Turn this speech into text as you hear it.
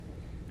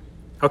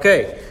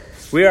Okay,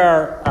 we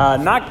are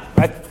we're not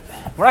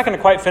going to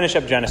quite finish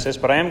up Genesis,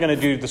 but I am going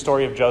to do the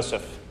story of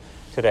Joseph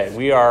today.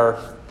 We are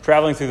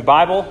traveling through the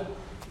Bible.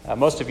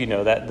 Most of you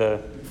know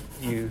that.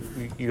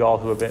 You all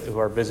who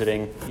are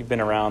visiting, you've been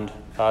around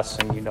us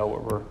and you know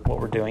what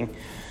we're doing.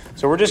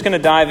 So we're just going to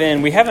dive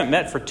in. We haven't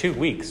met for 2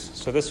 weeks,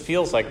 so this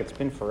feels like it's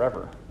been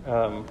forever.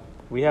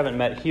 We haven't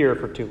met here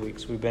for 2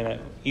 weeks. We've been at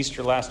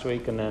Easter last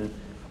week, and then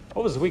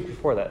what was the week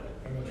before that?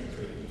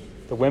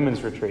 The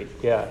women's retreat,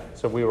 yeah.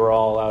 So we were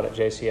all out at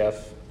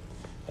JCF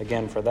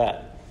again for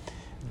that.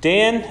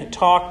 Dan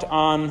talked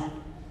on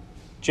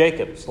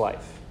Jacob's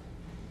life,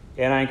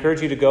 and I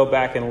encourage you to go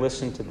back and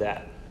listen to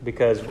that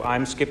because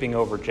I'm skipping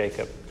over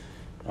Jacob.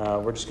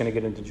 We're just going to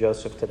get into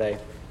Joseph today.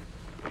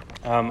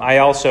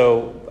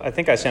 I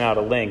think I sent out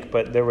a link,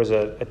 but there was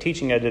a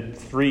teaching I did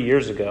 3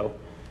 years ago,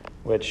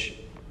 which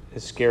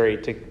is scary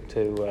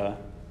to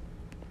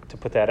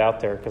put that out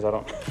there because I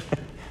don't.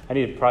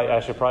 I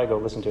should probably go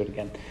listen to it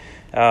again.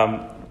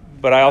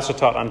 But I also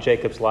taught on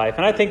Jacob's life,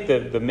 and I think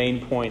the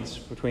main points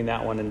between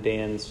that one and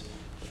Dan's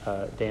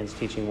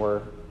teaching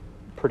were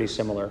pretty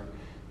similar.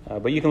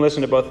 But you can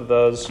listen to both of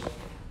those.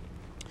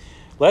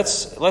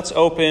 Let's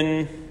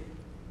open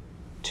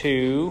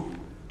to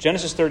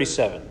Genesis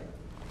 37.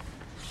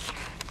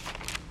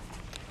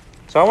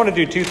 So I want to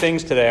do 2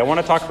 things today. I want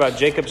to talk about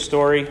Jacob's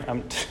story,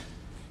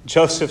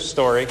 Joseph's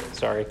story,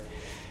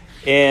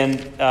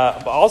 and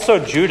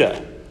also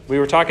Judah. We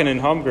were talking in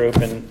home group,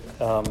 and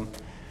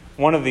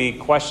one of the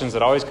questions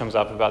that always comes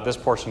up about this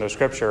portion of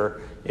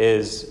Scripture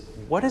is,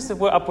 what is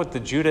up with the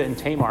Judah and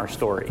Tamar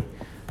story?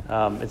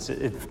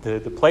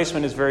 The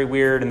placement is very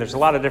weird, and there's a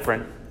lot of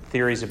different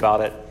theories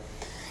about it.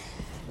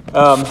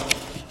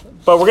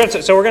 But we're going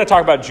to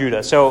talk about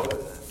Judah. So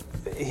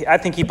I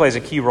think he plays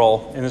a key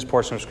role in this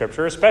portion of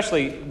Scripture,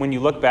 especially when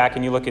you look back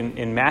and you look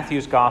in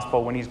Matthew's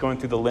Gospel when he's going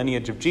through the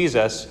lineage of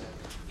Jesus.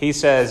 He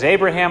says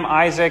Abraham,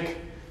 Isaac,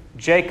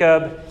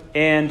 Jacob,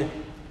 and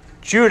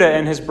Judah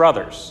and his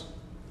brothers.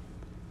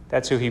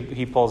 That's who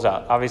he pulls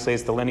out. Obviously,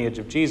 it's the lineage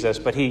of Jesus,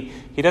 but he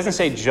doesn't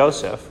say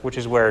Joseph, which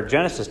is where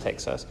Genesis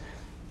takes us.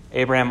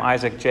 Abraham,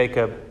 Isaac,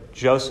 Jacob,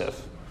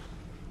 Joseph.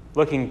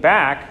 Looking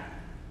back,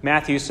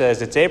 Matthew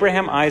says it's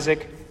Abraham,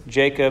 Isaac,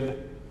 Jacob,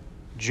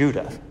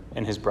 Judah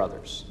and his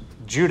brothers.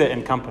 Judah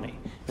and company.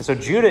 And so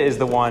Judah is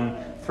the one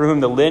through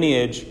whom the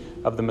lineage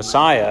of the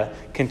Messiah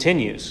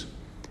continues.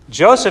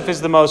 Joseph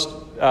is the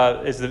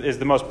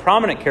most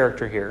prominent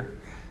character here,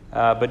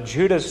 but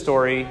Judah's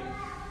story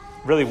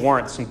really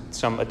warrants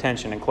some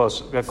attention and a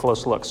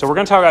close look. So we're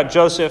going to talk about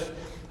Joseph.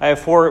 I have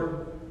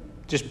 4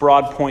 just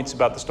broad points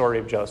about the story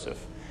of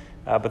Joseph,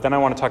 but then I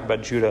want to talk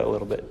about Judah a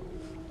little bit.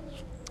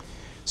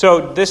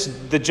 So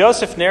the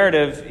Joseph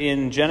narrative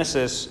in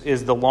Genesis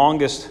is the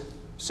longest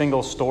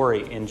single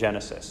story in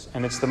Genesis,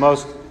 and it's the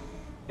most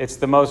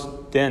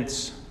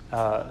dense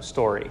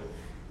story.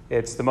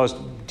 It's the most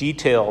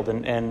detailed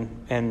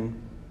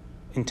and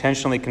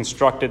intentionally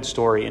constructed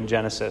story in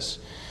Genesis.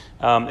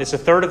 It's a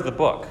third of the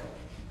book,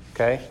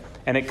 okay?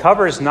 And it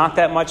covers not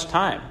that much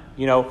time.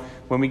 You know,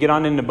 when we get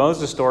on into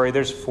Moses' story,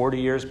 there's 40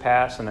 years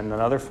pass and then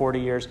another 40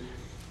 years.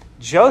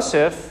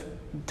 Joseph,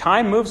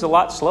 time moves a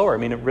lot slower. I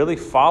mean, it really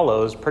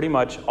follows pretty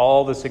much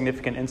all the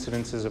significant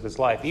incidences of his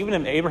life. Even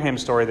in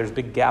Abraham's story, there's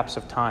big gaps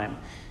of time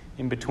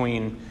in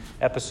between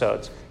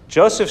episodes.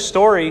 Joseph's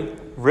story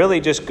really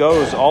just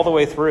goes all the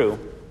way through,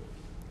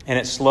 and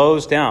it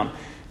slows down.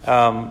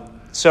 And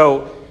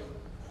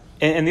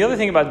the other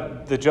thing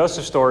about the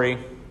Joseph story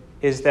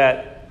is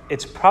that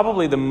it's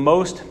probably the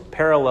most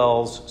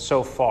parallels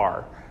so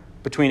far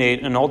between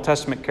an Old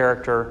Testament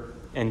character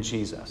and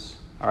Jesus.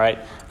 All right?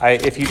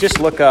 If you just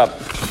look up,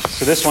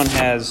 so this one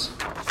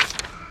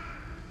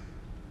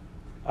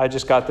I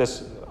just got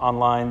this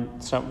online,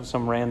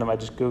 some random, I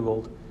just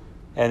Googled,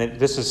 and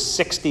this is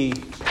 60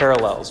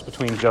 parallels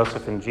between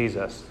Joseph and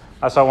Jesus.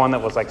 I saw one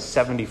that was like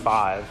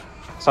 75.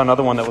 I saw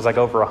another one that was like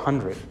over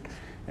 100.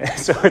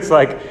 So it's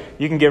like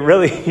you can get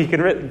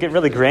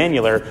really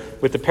granular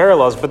with the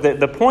parallels. But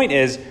the point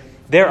is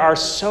there are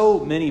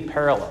so many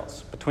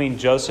parallels between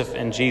Joseph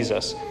and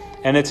Jesus,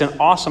 and it's an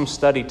awesome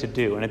study to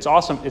do. And it's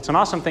an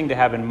awesome thing to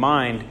have in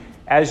mind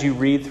as you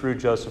read through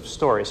Joseph's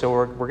story. So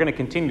we're going to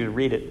continue to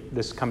read it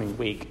this coming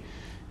week.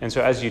 And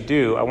so as you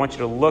do, I want you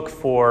to look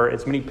for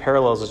as many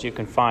parallels as you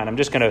can find. I'm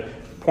just going to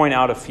point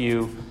out a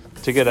few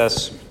to get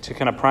us to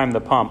kind of prime the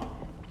pump.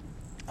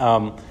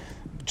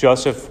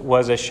 Joseph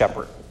was a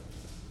shepherd.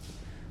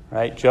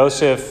 Right?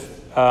 Joseph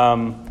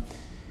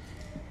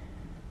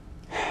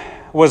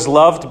was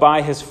loved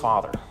by his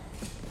father.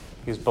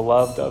 He was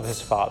beloved of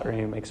his father. And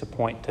he makes a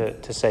point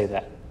to say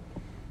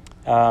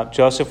that.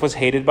 Joseph was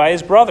hated by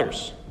his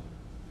brothers.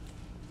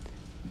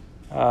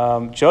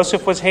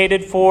 Joseph was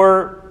hated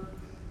for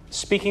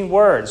speaking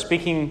words,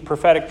 speaking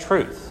prophetic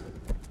truth.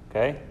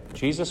 Okay?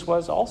 Jesus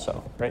was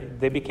also. Right?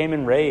 They became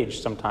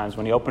enraged sometimes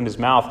when he opened his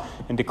mouth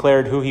and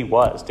declared who he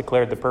was,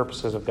 declared the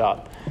purposes of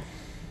God.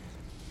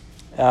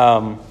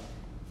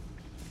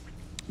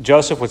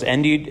 Joseph was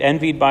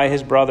envied by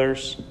his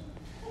brothers.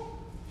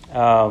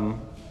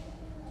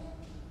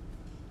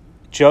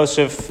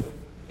 Joseph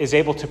is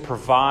able to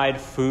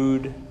provide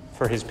food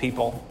for his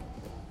people.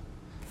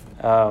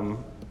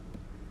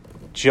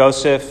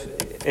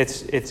 Joseph,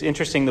 it's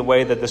interesting the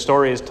way that the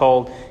story is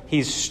told.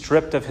 He's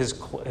stripped of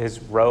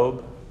his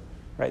robe,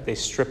 right? They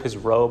strip his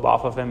robe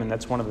off of him, and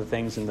that's one of the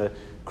things in the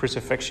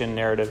crucifixion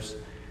narratives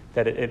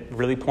that it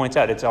really points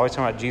out. It's always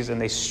talking about Jesus,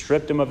 and they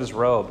stripped him of his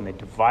robe, and they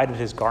divided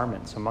his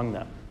garments among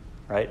them,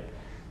 right?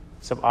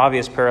 Some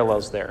obvious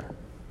parallels there.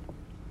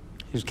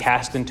 He was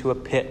cast into a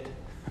pit,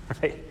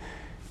 right?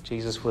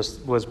 Jesus was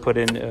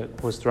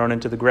thrown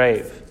into the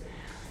grave.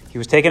 He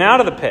was taken out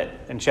of the pit,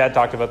 and Chad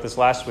talked about this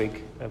last week.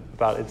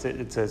 About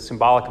it's a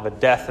symbolic of a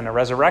death and a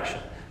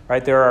resurrection,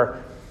 right? There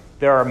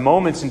are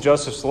moments in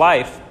Joseph's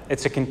life.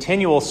 It's a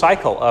continual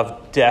cycle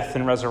of death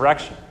and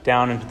resurrection.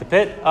 Down into the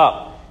pit,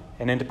 up,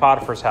 and into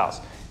Potiphar's house,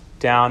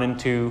 down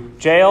into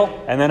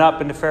jail, and then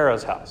up into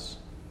Pharaoh's house,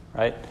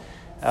 right?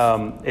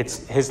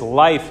 His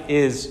life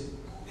is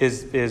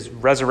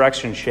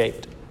resurrection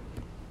shaped.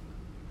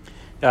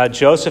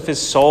 Joseph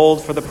is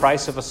sold for the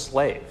price of a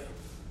slave.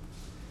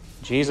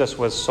 Jesus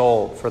was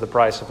sold for the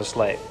price of a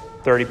slave,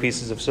 30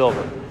 pieces of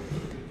silver.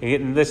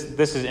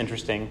 This is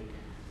interesting.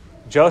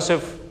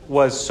 Joseph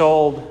was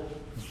sold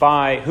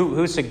by,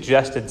 who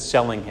suggested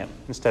selling him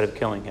instead of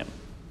killing him?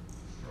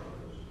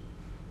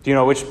 Do you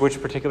know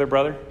which particular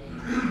brother?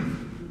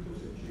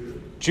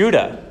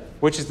 Judah,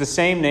 which is the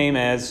same name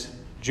as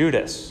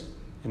Judas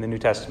in the New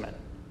Testament.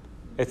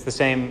 It's the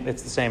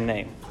same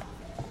name.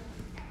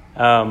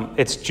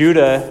 It's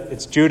Judah,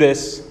 it's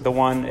Judas, the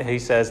one he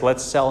says,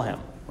 let's sell him,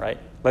 right?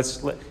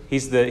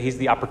 He's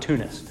the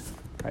opportunist,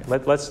 right?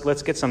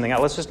 Let's get something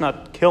out. Let's just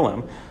not kill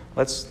him.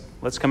 Let's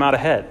come out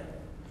ahead.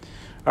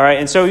 All right,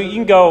 and so you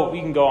can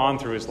go on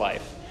through his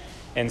life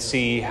and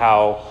see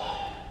how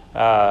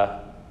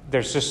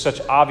there's just such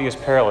obvious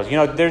parallels. You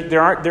know,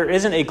 there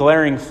isn't a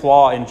glaring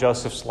flaw in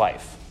Joseph's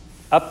life.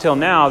 Up till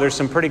now, there's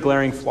some pretty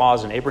glaring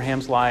flaws in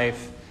Abraham's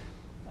life.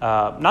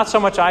 Not so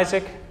much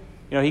Isaac.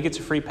 You know, he gets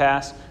a free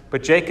pass,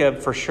 but Jacob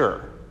for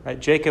sure. Right?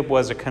 Jacob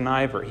was a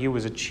conniver. He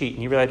was a cheat,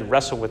 and he really had to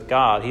wrestle with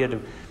God. He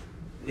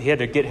had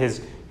to get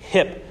his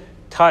hip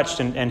touched,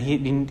 and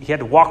he had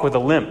to walk with a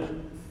limp.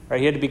 Right?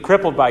 He had to be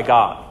crippled by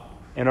God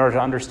in order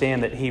to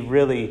understand that he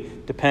really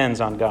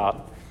depends on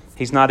God.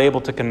 He's not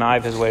able to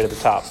connive his way to the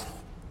top.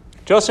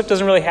 Joseph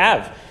doesn't really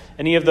have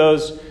any of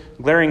those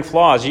glaring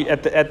flaws.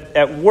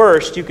 At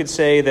worst, you could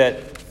say that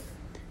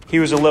he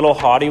was a little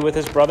haughty with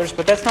his brothers,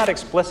 but that's not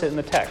explicit in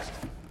the text,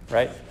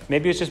 right?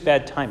 Maybe it's just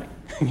bad timing.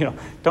 You know,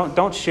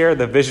 don't share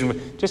the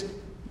vision. Just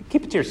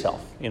keep it to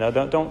yourself. You know,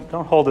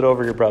 don't hold it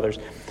over your brothers.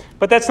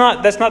 But that's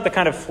not the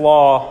kind of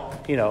flaw,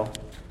 you know,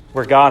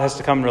 where God has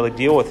to come and really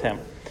deal with him.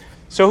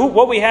 So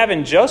what we have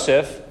in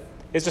Joseph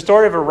is the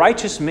story of a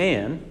righteous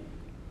man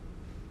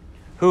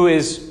who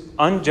is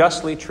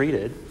unjustly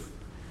treated,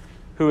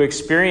 who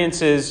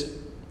experiences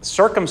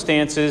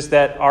circumstances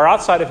that are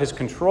outside of his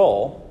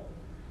control.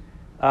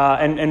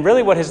 And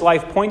really what his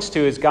life points to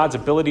is God's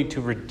ability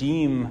to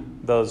redeem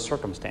those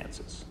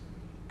circumstances.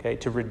 Okay,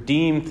 to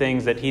redeem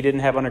things that he didn't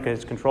have under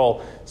his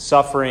control,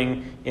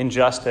 suffering,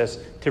 injustice,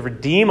 to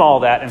redeem all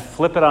that and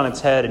flip it on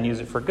its head and use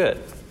it for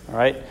good. All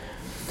right?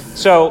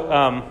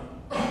 So,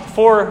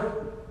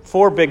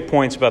 four big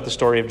points about the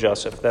story of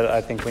Joseph that I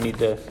think we need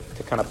to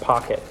kind of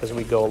pocket as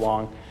we go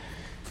along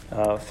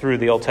through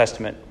the Old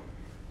Testament.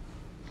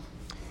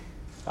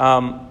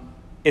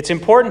 It's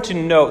important to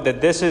note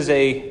that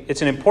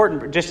it's an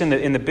important, just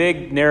in the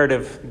big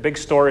narrative, big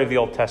story of the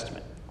Old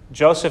Testament.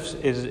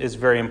 Joseph is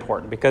very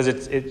important because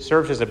it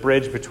serves as a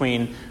bridge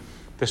between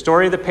the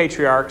story of the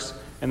patriarchs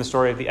and the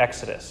story of the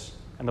Exodus.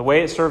 And the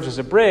way it serves as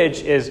a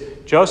bridge is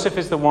Joseph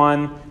is the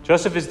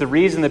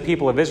reason the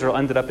people of Israel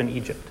ended up in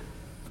Egypt,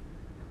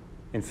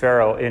 in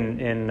Pharaoh,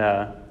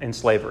 in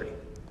slavery.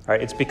 All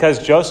right, it's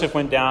because Joseph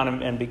went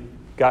down and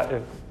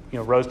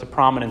rose to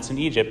prominence in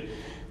Egypt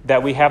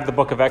that we have the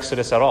book of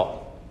Exodus at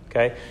all.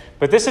 Okay,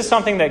 but this is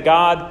something that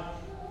God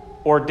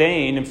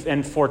ordained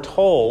and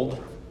foretold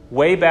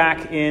way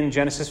back in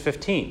Genesis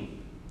 15,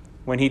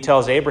 when he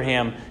tells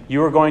Abraham,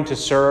 you are going to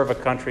serve a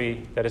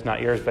country that is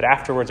not yours, but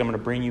afterwards I'm going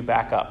to bring you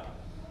back up.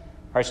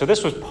 All right, so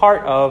this was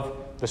part of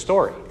the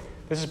story.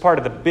 This is part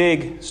of the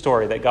big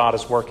story that God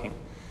is working.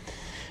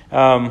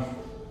 It's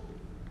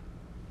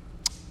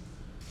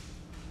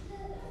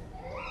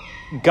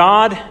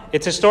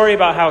a story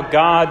about how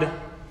God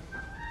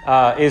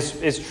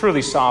is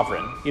truly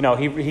sovereign. You know,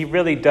 he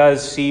really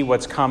does see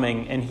what's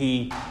coming, and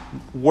he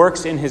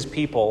works in his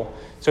people.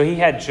 So he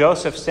had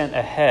Joseph sent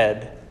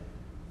ahead,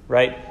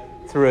 right,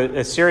 through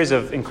a series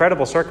of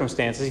incredible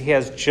circumstances. He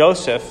has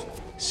Joseph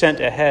sent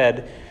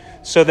ahead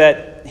so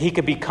that he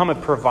could become a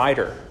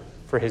provider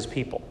for his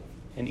people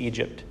in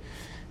Egypt.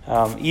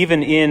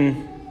 Even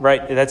in,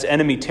 right, that's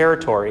enemy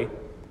territory,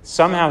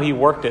 somehow he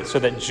worked it so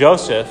that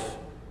Joseph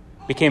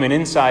became an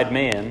inside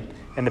man,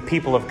 and the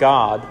people of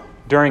God,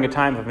 during a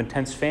time of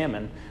intense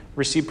famine,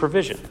 received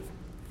provision.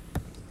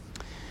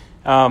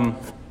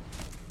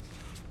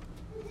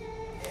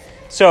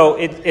 So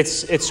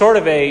it's sort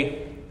of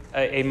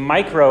a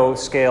micro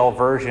scale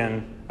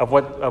version of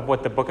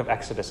what the book of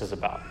Exodus is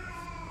about.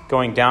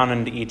 going down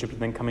into Egypt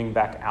and then coming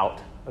back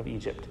out of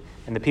Egypt,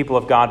 and the people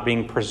of God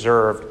being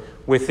preserved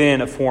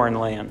within a foreign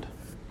land.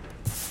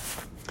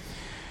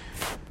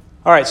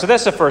 All right, so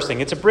that's the first thing.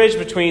 It's a bridge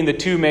between the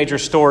two major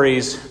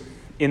stories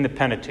in the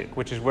Pentateuch,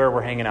 which is where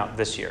we're hanging out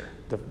this year,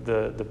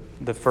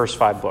 the first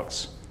 5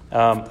 books,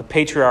 the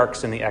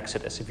patriarchs and the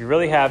Exodus. If you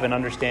really have an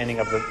understanding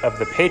of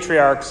the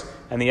patriarchs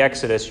and the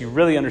Exodus, you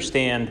really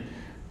understand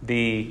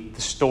the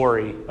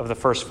story of the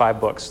first 5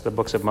 books, the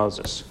books of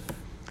Moses.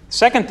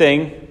 Second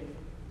thing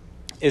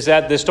is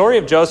that the story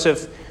of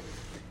Joseph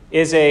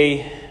is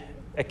a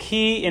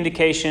key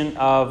indication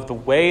of the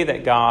way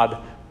that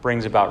God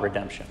brings about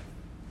redemption.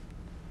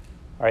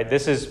 All right,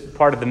 this is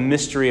part of the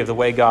mystery of the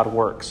way God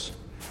works.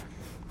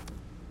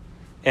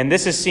 And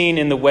this is seen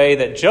in the way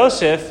that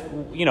Joseph,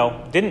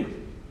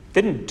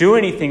 didn't do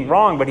anything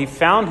wrong, but he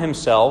found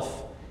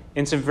himself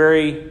in some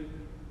very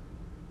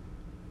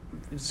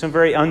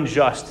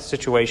unjust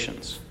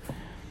situations.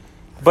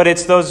 But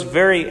it's those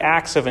very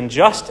acts of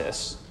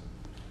injustice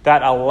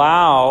that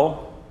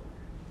allow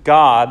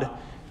God,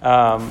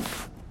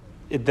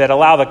 that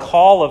allow the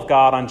call of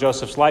God on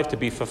Joseph's life to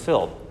be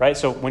fulfilled, right?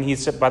 So when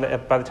by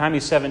the time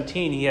he's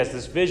 17, he has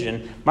this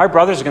vision: my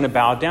brothers are going to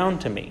bow down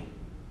to me.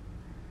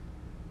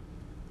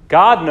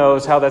 God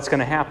knows how that's going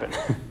to happen.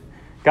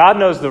 God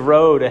knows the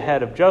road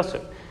ahead of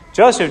Joseph.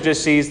 Joseph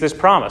just sees this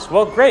promise.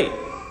 Well, great.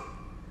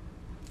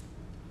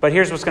 But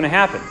here's what's going to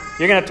happen.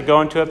 You're going to have to go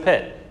into a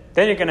pit.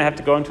 Then you're going to have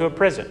to go into a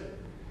prison.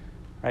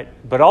 Right?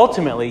 But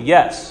ultimately,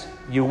 yes,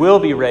 you will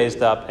be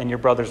raised up and your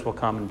brothers will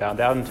come and bow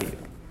down to you.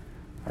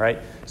 All right?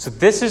 So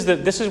this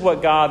is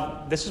what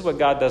God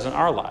does in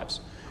our lives.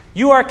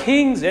 You are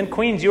kings and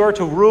queens. You are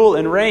to rule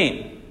and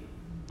reign.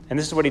 And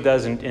this is what he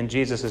does in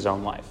Jesus'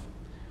 own life.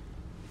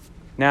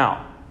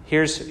 Now,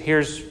 here's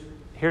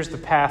the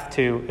path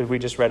to, we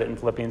just read it in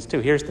Philippians 2,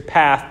 here's the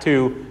path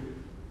to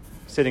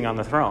sitting on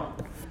the throne.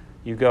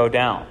 You go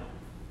down,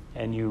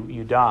 and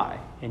you die,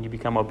 and you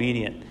become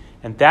obedient.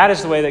 And that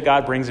is the way that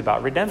God brings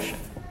about redemption.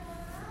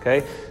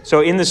 Okay? So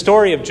in the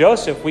story of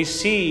Joseph, we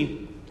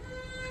see,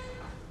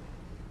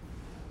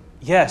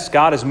 yes,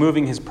 God is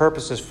moving his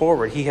purposes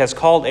forward. He has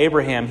called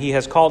Abraham. He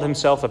has called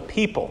himself a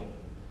people.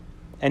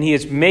 And he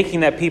is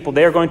making that people,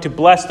 they are going to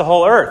bless the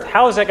whole earth.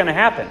 How is that going to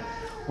happen?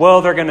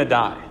 Well, they're going to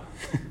die.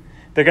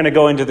 They're going to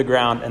go into the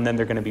ground, and then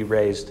they're going to be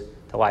raised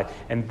to life.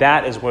 And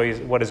that is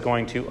what is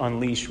going to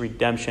unleash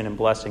redemption and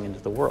blessing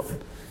into the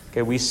world.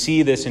 Okay, we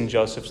see this in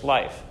Joseph's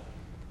life.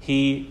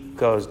 He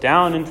goes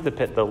down into the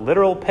pit, the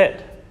literal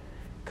pit,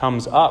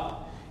 comes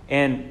up,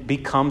 and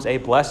becomes a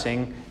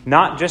blessing,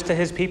 not just to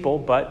his people,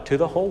 but to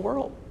the whole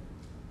world.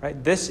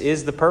 Right? This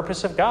is the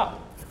purpose of God.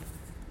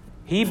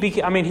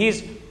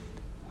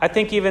 I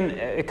think even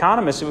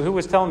economists, who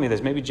was telling me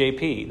this, maybe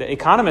JP, the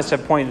economists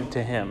have pointed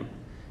to him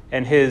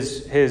and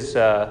his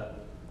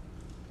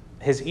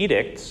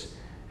edicts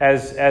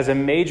as a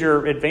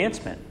major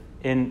advancement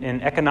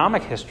in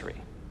economic history,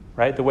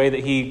 right? The way that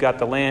he got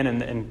the land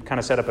and kind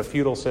of set up a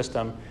feudal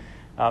system.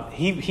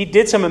 He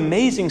did some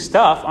amazing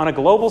stuff on a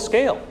global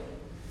scale.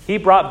 He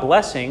brought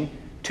blessing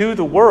to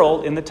the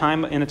world in a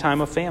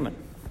time of famine.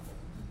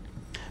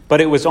 But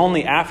it was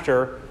only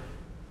after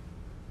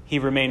he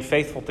remained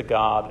faithful to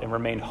God and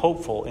remained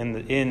hopeful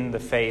in the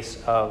face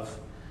of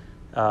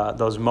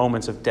those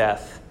moments of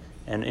death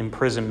and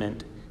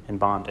imprisonment and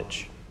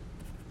bondage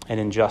and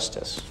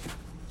injustice.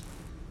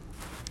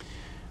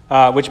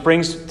 Which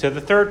brings to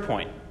the third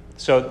point.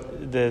 So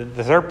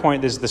the third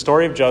point is the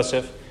story of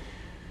Joseph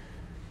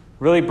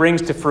really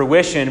brings to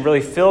fruition,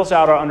 really fills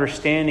out our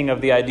understanding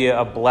of the idea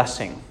of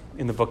blessing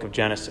in the book of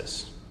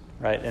Genesis.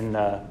 Right? And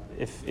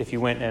if you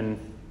went and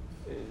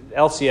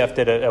LCF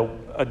did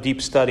a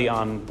deep study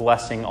on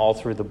blessing all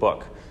through the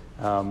book.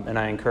 And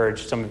I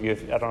encourage some of you,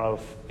 I don't know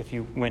if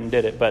you went and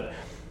did it, but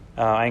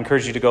I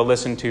encourage you to go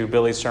listen to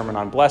Billy's sermon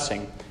on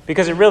blessing,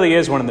 because it really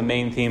is one of the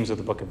main themes of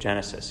the book of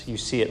Genesis. You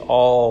see it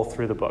all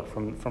through the book,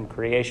 from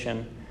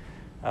creation,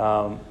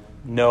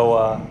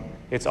 Noah.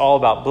 It's all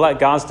about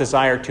God's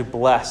desire to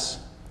bless.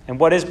 And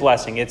what is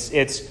blessing?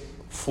 It's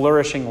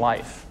flourishing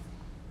life.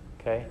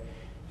 Okay?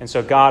 And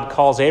so God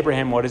calls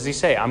Abraham, what does he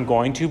say? I'm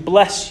going to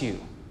bless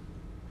you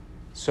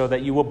so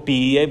that you will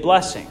be a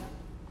blessing.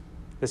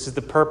 This is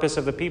the purpose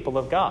of the people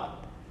of God,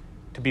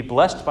 to be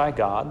blessed by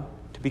God,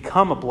 to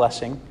become a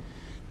blessing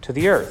to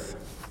the earth.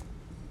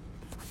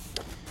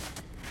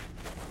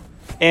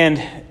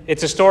 And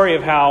it's a story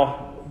of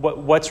how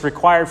what's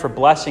required for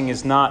blessing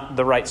is not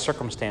the right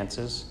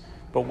circumstances,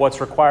 but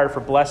what's required for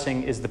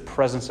blessing is the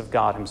presence of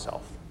God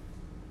himself.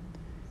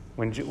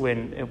 When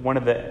one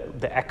of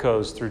the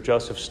echoes through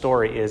Joseph's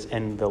story is,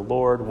 and the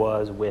Lord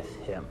was with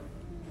him.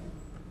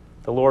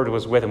 The Lord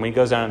was with him. When he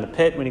goes down in the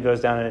pit, when he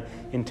goes down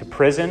into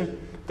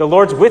prison, the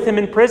Lord's with him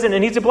in prison,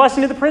 and he's a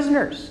blessing to the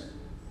prisoners.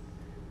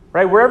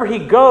 Right? Wherever he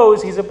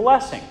goes, he's a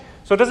blessing.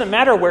 So it doesn't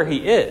matter where he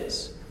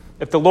is.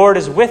 If the Lord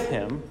is with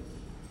him,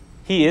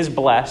 he is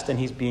blessed, and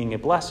he's being a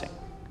blessing.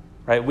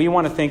 Right? We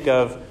want to think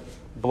of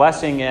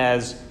blessing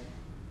as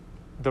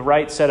the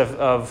right set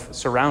of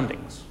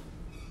surroundings.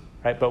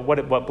 Right? But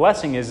what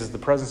blessing is the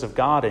presence of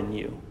God in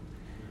you.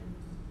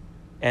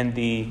 and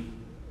the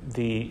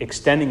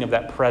extending of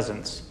that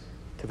presence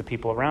to the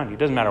people around you. It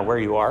doesn't matter where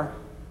you are,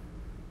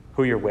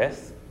 who you're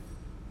with.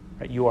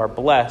 Right? You are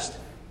blessed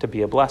to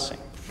be a blessing.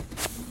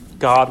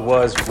 God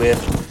was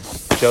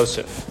with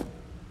Joseph.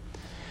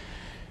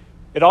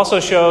 It also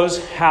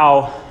shows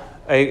how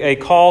a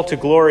call to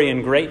glory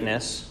and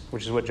greatness,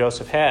 which is what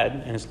Joseph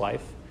had in his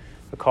life,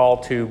 a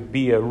call to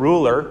be a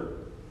ruler,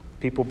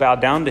 people bow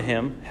down to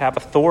him, have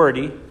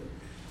authority,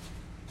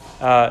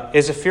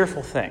 is a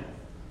fearful thing.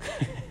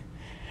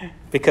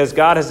 Because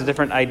God has a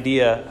different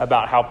idea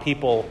about how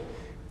people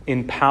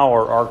in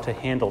power are to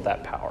handle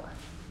that power.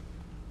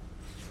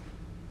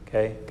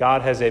 Okay?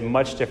 God has a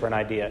much different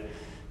idea.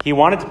 He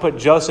wanted to put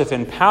Joseph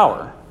in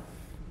power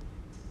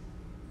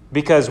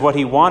because what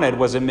he wanted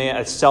was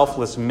a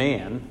selfless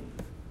man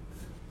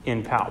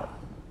in power.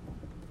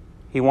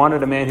 He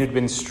wanted a man who'd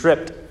been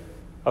stripped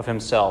of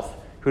himself,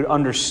 who'd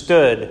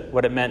understood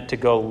what it meant to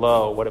go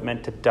low, what it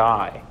meant to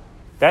die.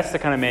 That's the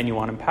kind of man you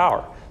want in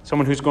power.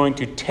 Someone who's going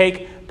to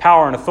take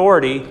power and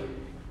authority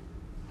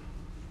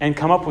and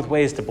come up with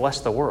ways to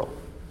bless the world.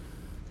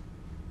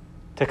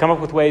 To come up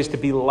with ways to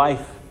be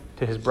life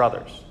to his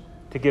brothers.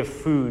 To give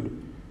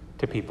food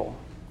to people.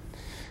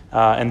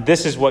 And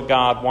this is what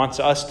God wants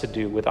us to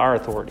do with our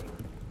authority.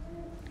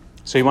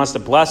 So he wants to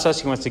bless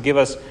us. He wants to give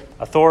us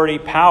authority,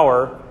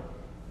 power,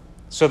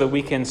 so that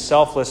we can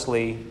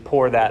selflessly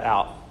pour that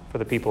out for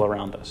the people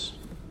around us.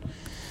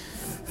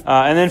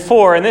 And then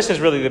 4, and this is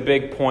really the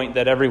big point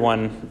that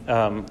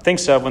everyone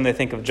thinks of when they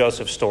think of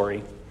Joseph's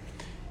story.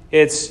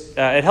 It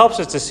helps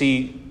us to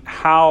see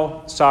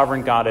how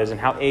sovereign God is and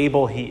how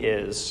able he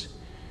is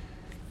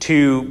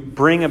to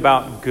bring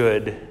about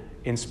good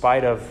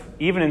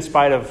even in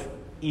spite of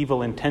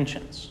evil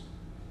intentions.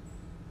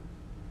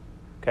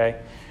 Okay?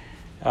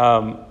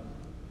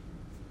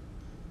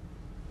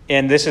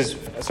 And this is,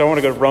 so I want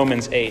to go to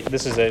Romans 8.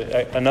 This is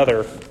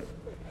another,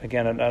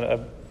 again,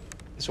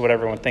 this is what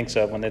everyone thinks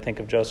of when they think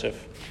of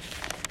Joseph.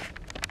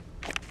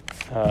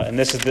 And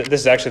this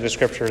is actually the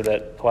scripture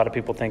that a lot of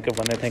people think of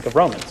when they think of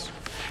Romans.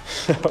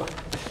 So,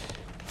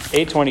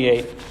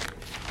 8:28.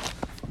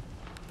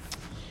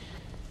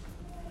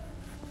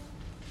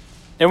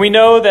 And we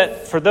know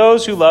that for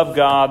those who love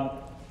God,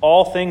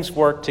 all things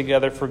work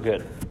together for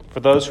good, for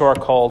those who are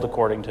called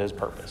according to his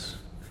purpose.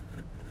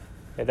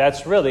 Okay,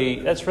 that's really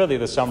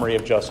the summary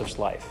of Joseph's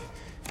life.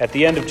 At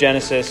the end of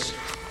Genesis,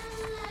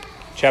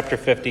 chapter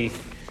 50,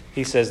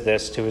 he says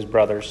this to his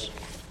brothers,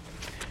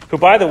 who,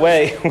 by the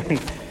way,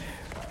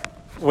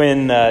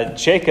 when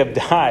Jacob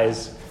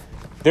dies,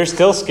 they're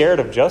still scared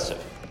of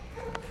Joseph.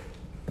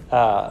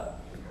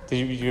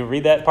 Did you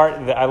read that part?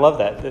 I love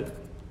that.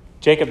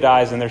 Jacob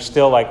dies, and they're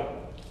still like,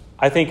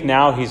 I think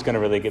now he's going to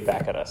really get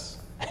back at us.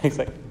 He's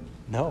like,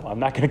 no, I'm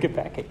not going to get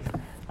back at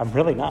you. I'm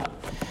really not.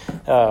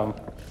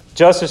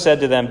 Joseph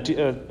said to them,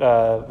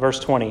 verse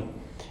 20,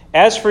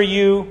 as for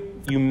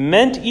you, you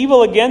meant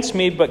evil against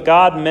me, but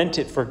God meant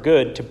it for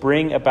good, to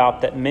bring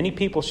about that many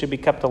people should be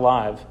kept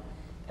alive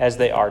as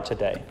they are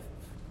today.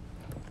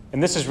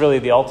 And this is really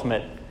the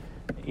ultimate,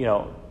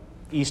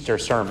 Easter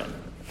sermon,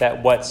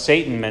 that what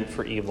Satan meant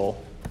for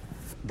evil,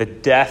 the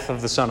death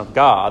of the Son of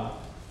God,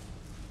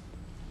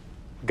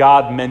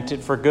 God meant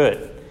it for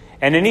good.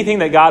 And anything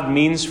that God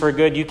means for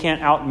good, you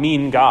can't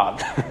out-mean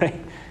God. Right?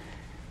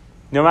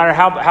 No matter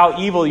how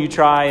evil you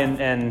try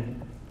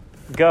and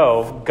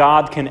go,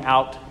 God can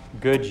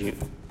out-good you.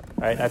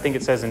 Right? I think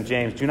it says in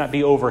James, do not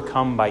be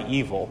overcome by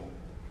evil.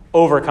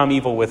 Overcome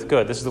evil with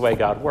good. This is the way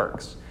God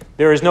works.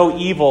 There is no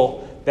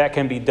evil that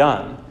can be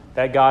done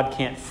that God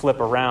can't flip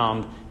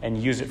around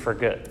and use it for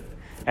good.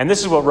 And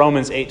this is what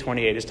Romans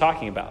 8:28 is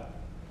talking about.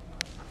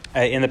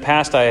 In the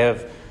past, I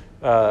have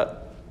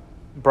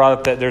brought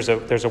up that there's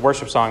a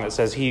worship song that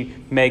says, he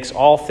makes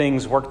all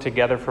things work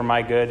together for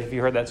my good. Have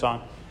you heard that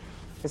song?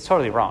 It's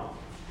totally wrong.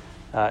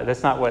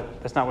 That's not what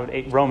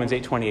Romans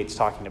 8:28 is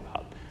talking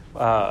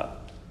about.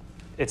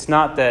 It's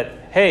not that,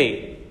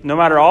 hey, no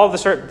matter all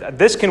of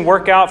this can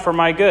work out for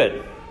my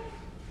good.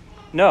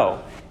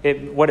 No.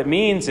 What it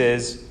means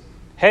is,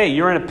 hey,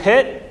 you're in a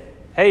pit.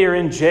 Hey, you're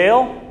in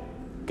jail.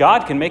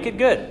 God can make it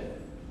good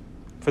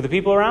for the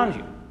people around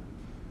you.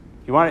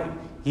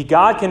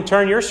 God can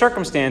turn your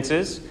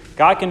circumstances,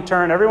 God can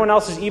turn everyone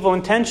else's evil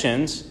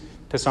intentions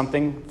to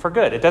something for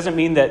good. It doesn't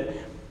mean that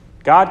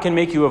God can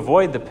make you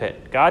avoid the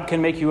pit. God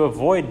can make you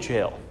avoid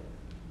jail.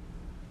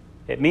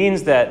 It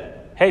means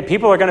that, hey,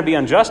 people are going to be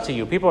unjust to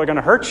you. People are going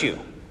to hurt you.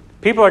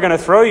 People are going to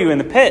throw you in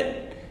the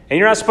pit. And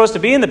you're not supposed to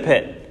be in the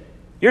pit.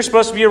 You're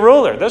supposed to be a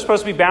ruler. They're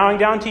supposed to be bowing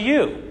down to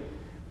you.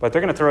 But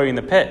they're going to throw you in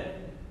the pit.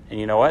 And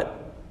you know what?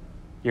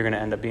 You're going to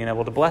end up being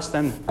able to bless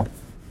them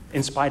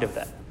in spite of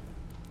that.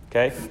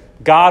 Okay?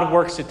 God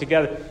works it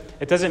together.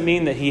 It doesn't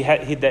mean that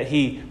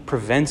he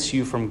prevents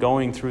you from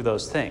going through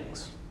those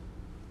things.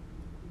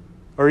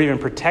 Or even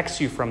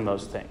protects you from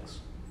those things.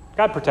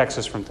 God protects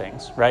us from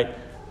things, right?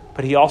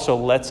 But he also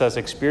lets us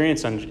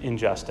experience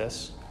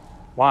injustice.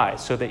 Why?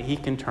 So that he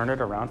can turn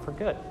it around for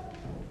good.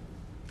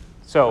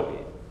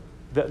 So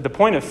the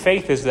point of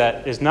faith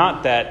is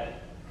not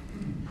that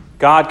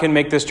God can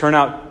make this turn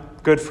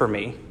out good for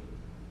me.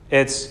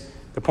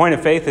 The point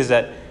of faith is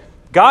that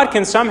God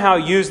can somehow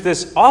use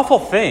this awful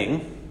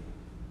thing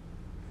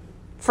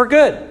for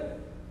good,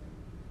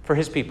 for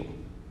his people.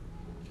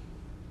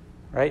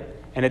 Right?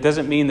 And it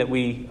doesn't mean that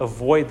we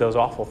avoid those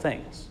awful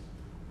things.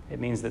 It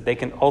means that they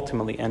can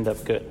ultimately end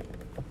up good.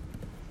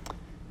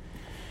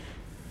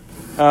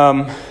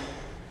 All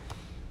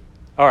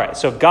right,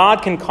 so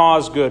God can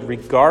cause good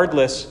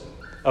regardless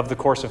of the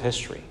course of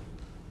history.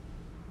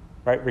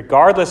 Right?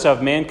 Regardless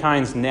of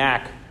mankind's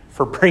knack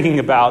for bringing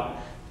about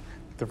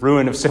the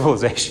ruin of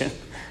civilization,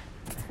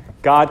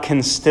 God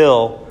can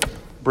still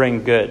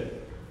bring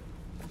good.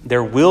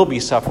 There will be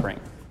suffering.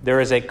 There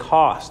is a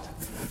cost,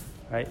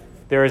 right?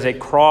 There is a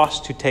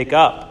cross to take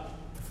up.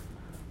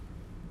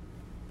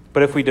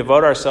 But if we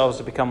devote ourselves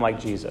to become like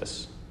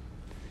Jesus,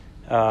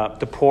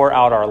 to pour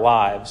out our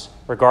lives,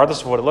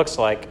 regardless of what it looks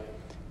like,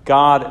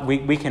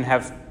 we can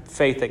have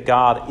faith that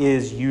God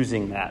is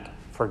using that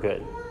for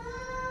good.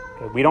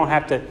 We don't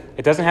have to.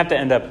 It doesn't have to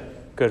end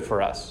up good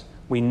for us.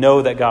 We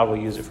know that God will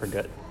use it for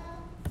good.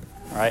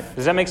 All right?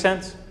 Does that make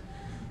sense?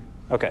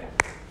 Okay.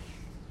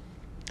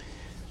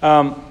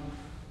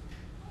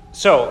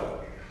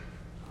 So,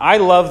 I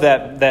love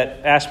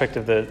that aspect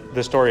of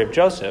the story of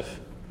Joseph.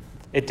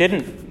 It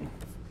didn't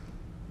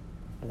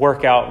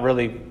work out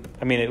really.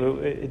 I mean,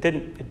 it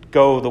didn't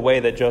go the way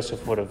that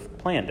Joseph would have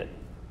planned it,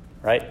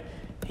 right?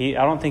 I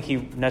don't think he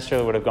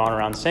necessarily would have gone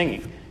around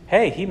singing,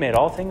 "Hey, he made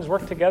all things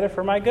work together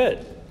for my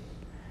good."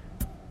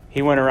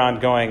 He went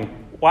around going,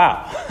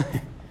 "Wow,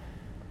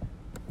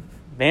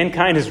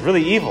 mankind is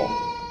really evil.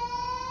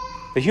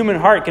 The human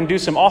heart can do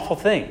some awful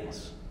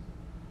things.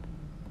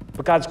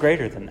 But God's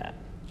greater than that.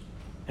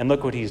 And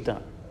look what he's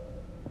done."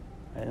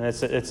 And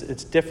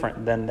it's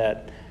different than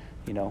that,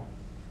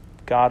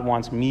 God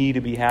wants me to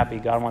be happy.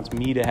 God wants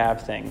me to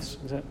have things.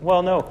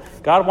 Well, no.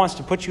 God wants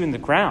to put you in the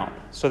ground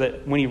so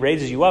that when he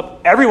raises you up,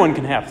 everyone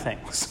can have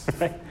things.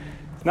 Right?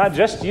 It's not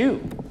just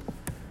you.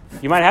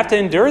 You might have to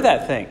endure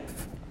that thing.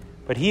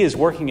 But he is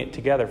working it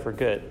together for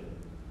good.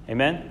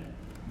 Amen?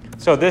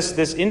 So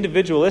this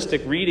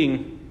individualistic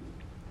reading,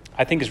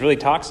 I think, is really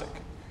toxic.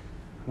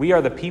 We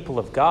are the people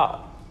of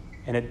God.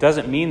 And it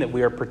doesn't mean that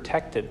we are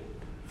protected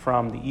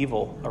from the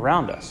evil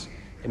around us.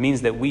 It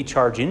means that we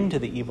charge into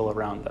the evil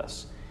around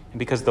us. And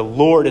because the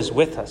Lord is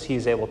with us, he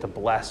is able to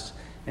bless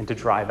and to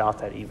drive out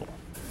that evil.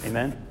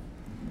 Amen?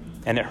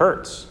 And it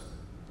hurts.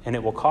 And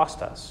it will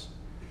cost us.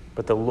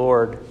 But the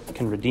Lord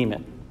can redeem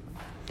it.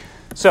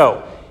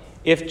 So,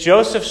 if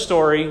Joseph's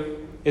story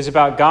is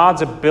about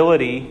God's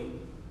ability,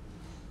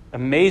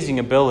 amazing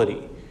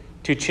ability,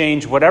 to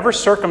change whatever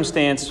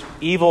circumstance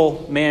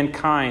evil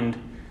mankind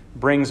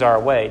brings our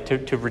way,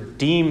 to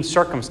redeem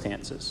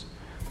circumstances,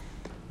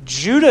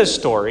 Judah's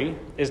story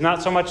is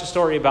not so much a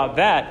story about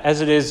that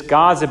as it is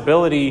God's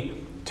ability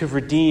to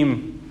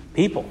redeem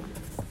people.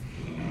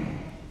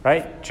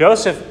 Right?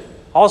 Joseph,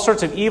 all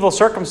sorts of evil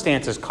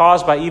circumstances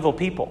caused by evil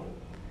people.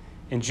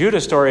 And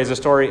Judah's story is a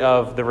story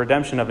of the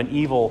redemption of an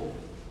evil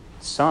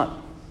son.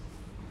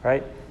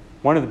 Right?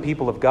 One of the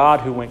people of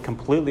God who went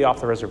completely off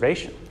the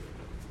reservation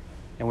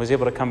and was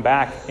able to come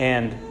back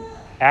and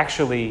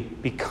actually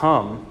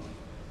become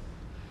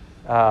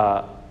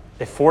a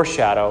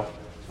foreshadow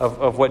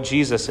of what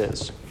Jesus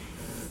is.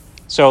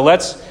 So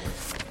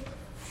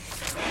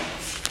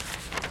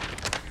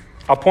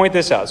I'll point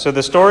this out. So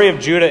the story of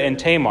Judah and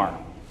Tamar,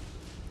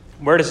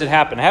 where does it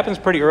happen? It happens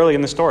pretty early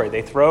in the story.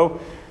 They throw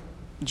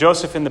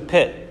Joseph in the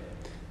pit.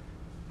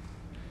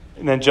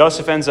 And then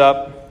Joseph ends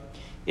up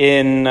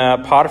in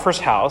Potiphar's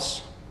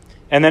house.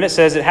 And then it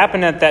says it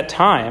happened at that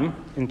time,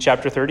 in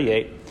chapter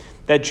 38,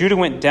 that Judah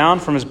went down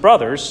from his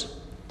brothers,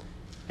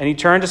 and he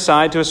turned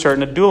aside to a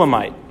certain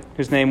Adullamite,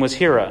 whose name was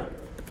Hira.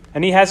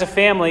 And he has a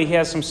family, he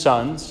has some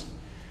sons,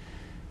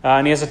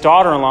 and he has a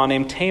daughter-in-law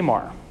named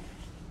Tamar.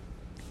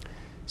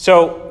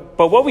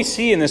 But what we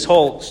see in this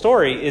whole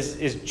story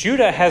is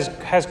Judah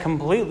has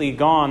completely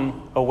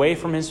gone away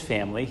from his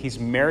family. He's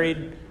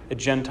married a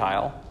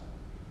Gentile.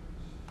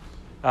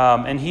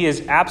 And he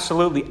is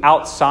absolutely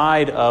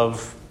outside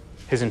of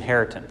his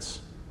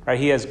inheritance. Right?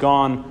 He has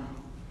gone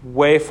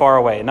way far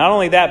away. Not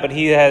only that, but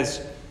he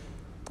has,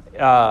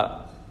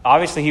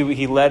 obviously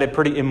he led a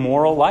pretty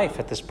immoral life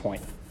at this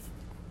point.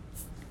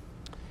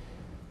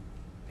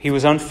 He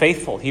was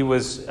unfaithful.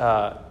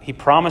 He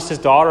promised his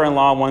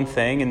daughter-in-law one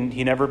thing, and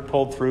he never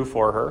pulled through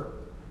for her.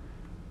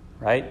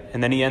 Right?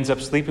 And then he ends up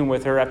sleeping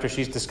with her after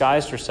she's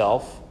disguised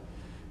herself.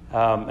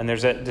 And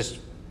there's this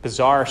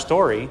bizarre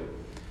story.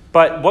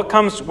 But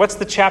what's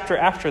the chapter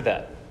after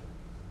that?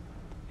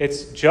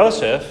 It's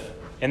Joseph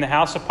in the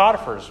house of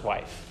Potiphar's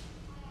wife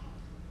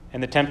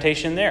and the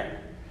temptation there.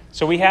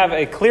 So we have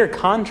a clear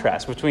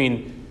contrast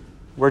between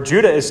where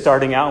Judah is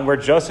starting out and where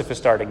Joseph is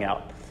starting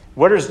out.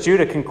 What does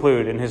Judah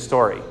conclude in his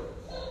story?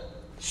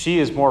 She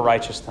is more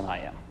righteous than I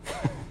am.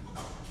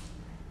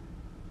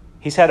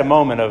 He's had a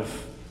moment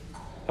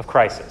of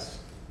crisis.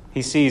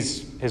 He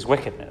sees his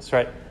wickedness,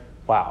 right?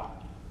 Wow,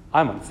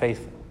 I'm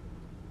unfaithful.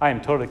 I am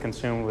totally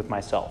consumed with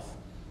myself.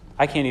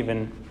 I can't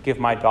even give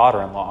my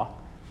daughter-in-law,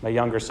 my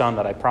younger son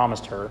that I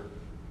promised her.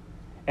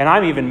 And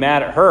I'm even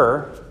mad at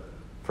her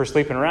for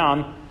sleeping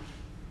around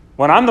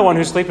when I'm the one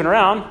who's sleeping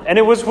around, and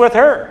it was with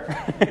her.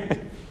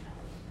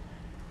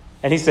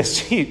 And he says,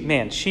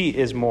 she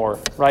is more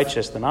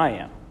righteous than I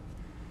am.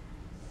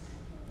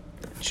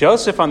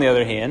 Joseph, on the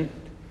other hand,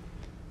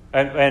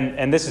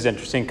 and this is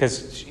interesting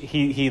because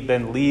he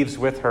then leaves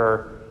with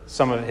her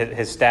some of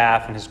his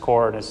staff and his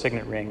cord and his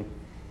signet ring.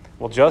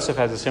 Well, Joseph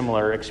has a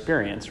similar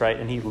experience, right?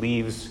 And he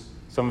leaves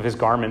some of his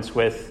garments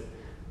with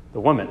the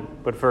woman,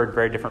 but for a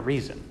very different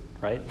reason,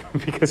 right?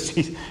 Because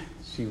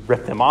she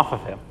ripped them off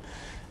of him.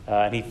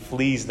 And he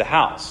flees the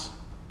house.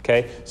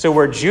 Okay? So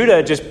where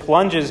Judah just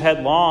plunges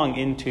headlong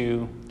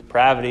into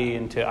depravity,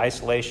 into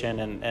isolation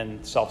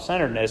and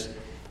self-centeredness,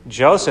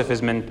 Joseph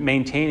is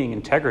maintaining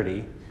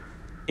integrity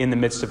in the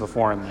midst of a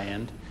foreign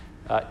land,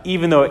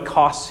 even though it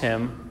costs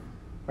him,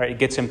 right? It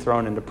gets him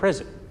thrown into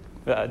prison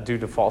due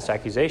to false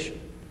accusation.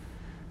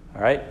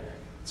 All right?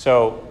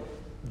 So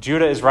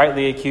Judah is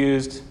rightly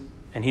accused,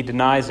 and he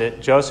denies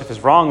it. Joseph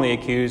is wrongly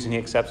accused, and he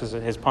accepts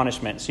his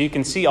punishment. So you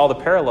can see all the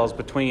parallels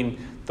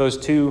between those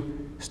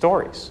two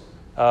stories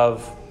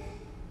of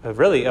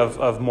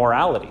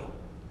morality,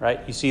 right?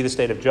 You see the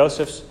state of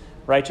Joseph's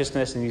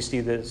righteousness, and you see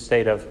the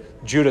state of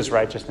Judah's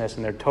righteousness,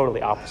 and they're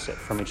totally opposite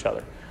from each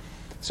other.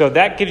 So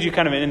that gives you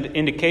kind of an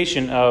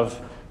indication of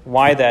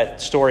why that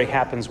story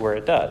happens where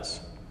it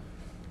does.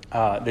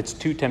 It's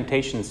two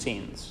temptation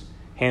scenes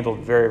handled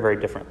very,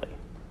 very differently,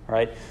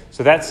 right?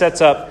 So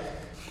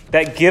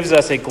that gives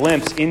us a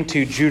glimpse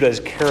into Judah's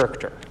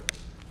character,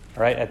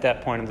 right, at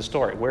that point in the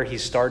story, where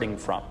he's starting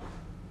from.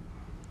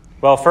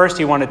 Well, first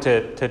he wanted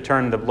to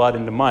turn the blood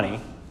into money,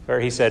 or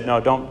he said,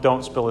 no,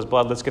 don't spill his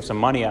blood, let's get some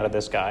money out of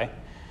this guy.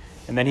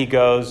 And then he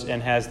goes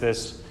and has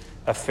this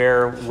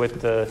affair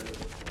with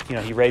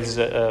he raises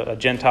a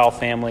Gentile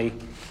family,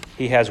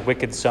 he has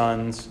wicked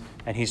sons,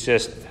 and he's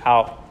just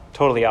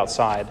totally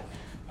outside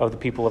of the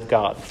people of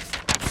God.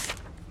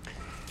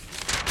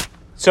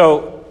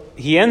 So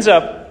he ends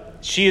up,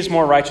 she is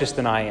more righteous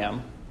than I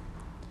am.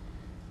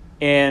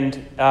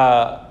 And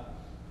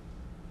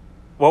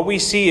what we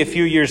see a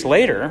few years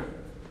later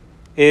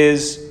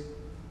is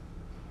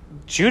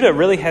Judah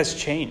really has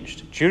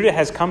changed. Judah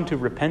has come to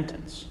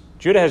repentance.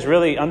 Judah has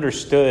really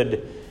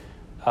understood,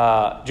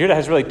 Judah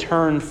has really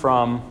turned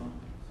from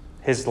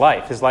his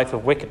life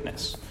of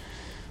wickedness.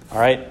 All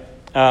right?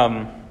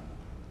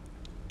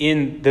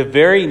 In the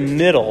very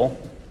middle,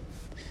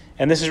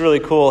 and this is really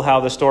cool how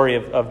the story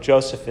of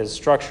Joseph is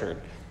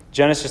structured.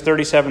 Genesis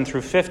 37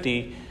 through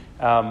 50.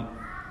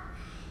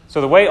 So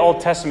the way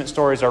Old Testament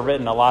stories are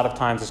written a lot of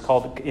times is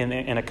called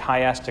in a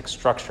chiastic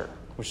structure,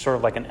 which is sort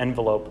of like an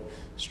envelope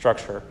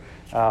structure,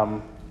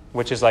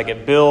 which is like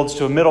it builds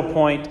to a middle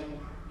point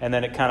and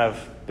then it kind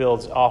of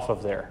builds off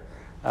of there.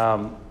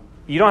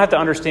 You don't have to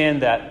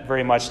understand that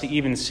very much to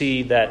even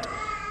see that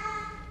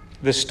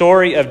the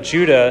story of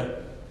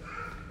Judah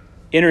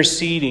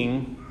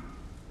interceding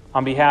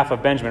on behalf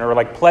of Benjamin, or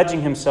like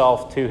pledging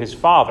himself to his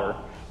father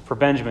for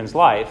Benjamin's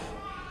life,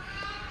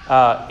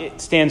 it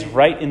stands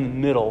right in the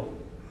middle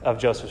of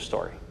Joseph's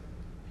story.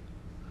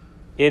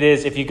 It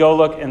is, if you go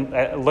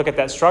look at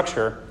that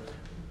structure,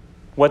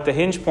 what the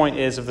hinge point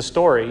is of the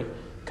story,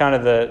 kind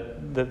of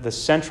the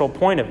central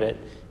point of it,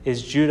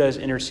 is Judah is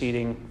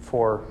interceding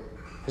for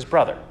his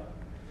brother.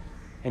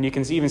 And you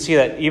can even see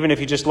that even if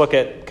you just look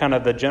at kind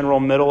of the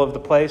general middle of the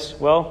place.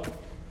 Well,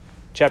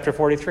 chapter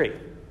 43.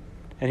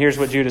 And here's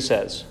what Judah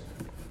says.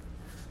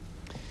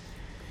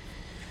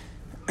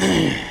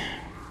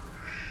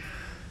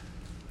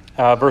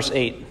 Verse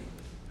 8.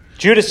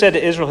 Judah said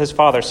to Israel his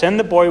father, "Send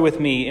the boy with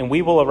me, and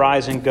we will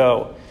arise and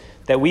go,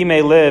 that we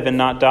may live and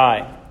not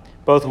die.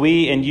 Both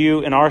we and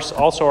you and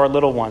also our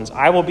little ones.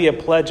 I will be a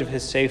pledge of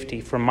his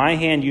safety. From my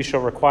hand you shall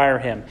require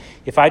him.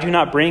 If I do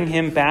not bring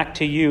him back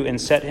to you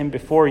and set him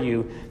before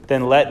you,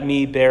 then let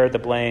me bear the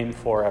blame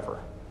forever."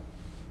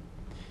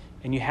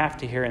 And you have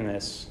to hear in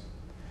this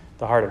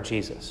the heart of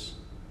Jesus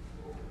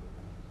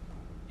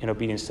in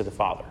obedience to the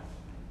Father.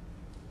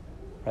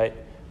 Right?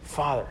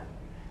 Father,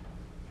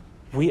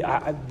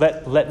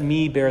 let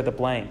me bear the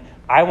blame.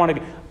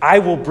 I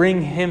will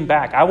bring him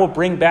back. I will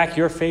bring back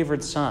your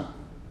favored son.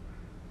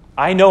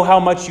 I know how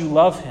much you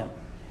love him,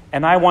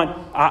 and I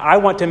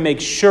want to make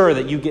sure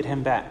that you get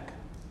him back.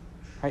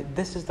 Right?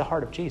 This is the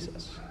heart of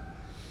Jesus.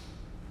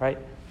 Right?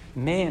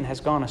 Man has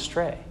gone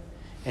astray,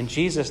 and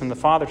Jesus and the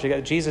Father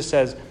together. Jesus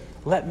says,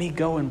 "Let me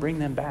go and bring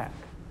them back.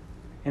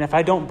 And if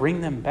I don't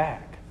bring them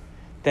back,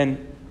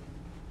 then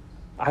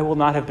I will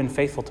not have been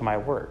faithful to my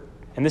word."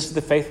 And this is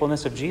the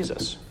faithfulness of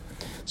Jesus.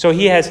 So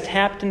he has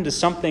tapped into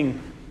something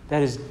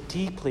that is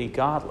deeply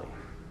godly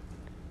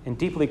and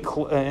deeply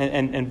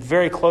and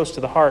very close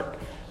to the heart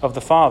of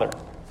the Father.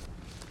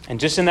 And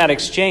just in that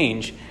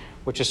exchange,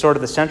 which is sort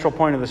of the central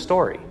point of the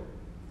story.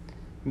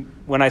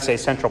 When I say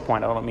central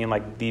point, I don't mean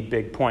like the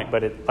big point,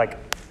 but it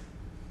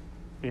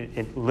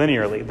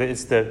linearly,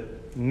 it's the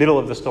middle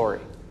of the story.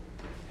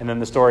 And then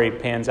the story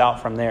pans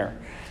out from there.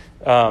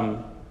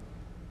 And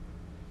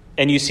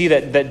you see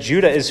that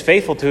Judah is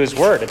faithful to his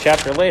word a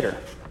chapter later.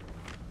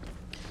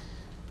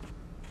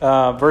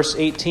 Verse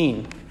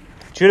 18.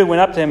 Judah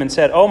went up to him and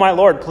said, "O my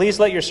lord, please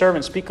let your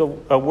servant speak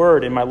a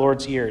word in my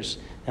lord's ears,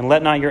 and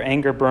let not your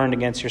anger burn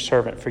against your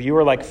servant, for you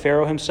are like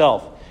Pharaoh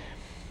himself."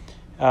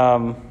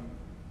 So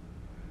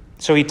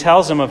he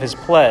tells him of his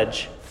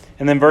pledge.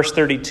 And then verse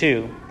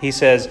 32, he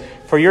says,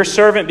 "For your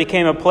servant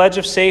became a pledge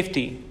of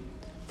safety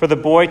for the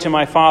boy to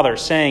my father,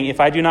 saying, if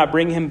I do not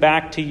bring him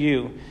back to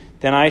you,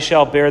 then I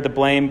shall bear the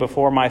blame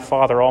before my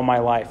father all my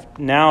life.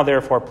 Now,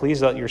 therefore,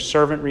 please let your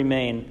servant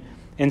remain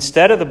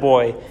instead of the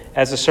boy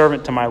as a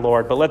servant to my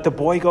lord, but let the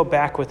boy go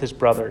back with his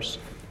brothers.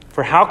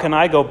 For how can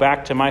I go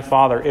back to my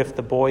father if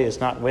the boy is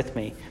not with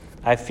me?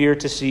 I fear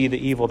to see the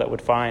evil that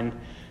would find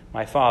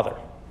my father."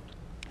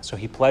 So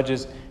he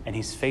pledges, and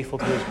he's faithful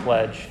to his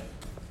pledge,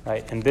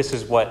 right? And this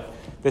is what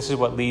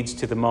leads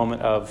to the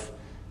moment of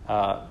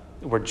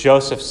where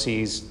Joseph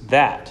sees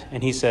that,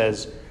 and he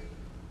says,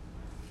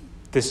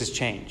 "This is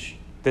change.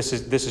 This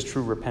is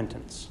true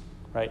repentance,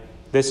 right?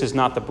 This is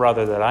not the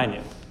brother that I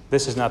knew.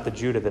 This is not the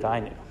Judah that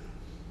I knew."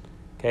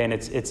 Okay, and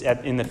it's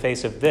in the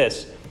face of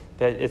this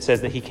that it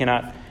says that he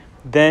cannot.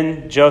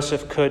 Then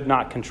Joseph could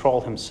not control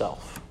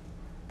himself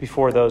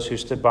before those who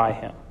stood by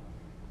him.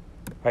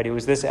 Right? It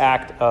was this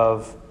act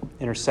of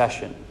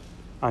intercession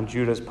on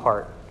Judah's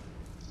part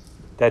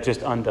that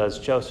just undoes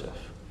Joseph.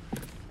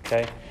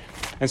 Okay?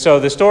 And so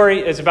the story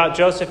is about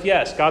Joseph,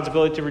 yes, God's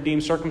ability to redeem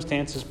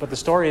circumstances, but the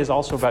story is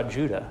also about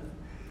Judah,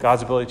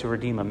 God's ability to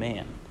redeem a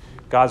man,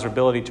 God's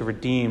ability to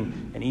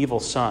redeem an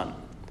evil son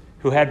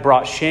who had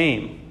brought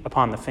shame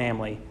upon the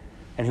family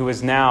and who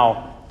is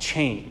now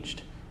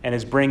changed and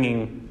is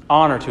bringing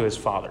honor to his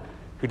father,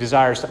 who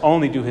desires to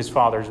only do his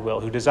father's will,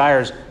 who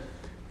desires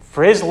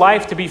for his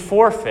life to be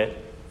forfeit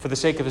for the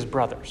sake of his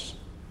brothers,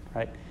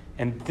 right?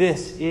 And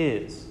this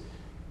is,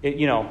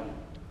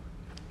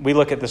 we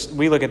look at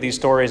these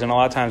stories, and a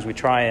lot of times we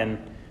try and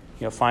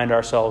find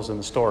ourselves in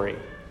the story.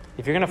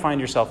 If you're going to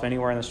find yourself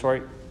anywhere in the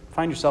story,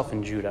 find yourself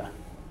in Judah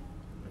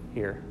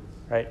here,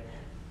 right?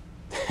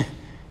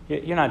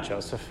 You're not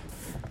Joseph.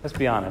 Let's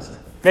be honest.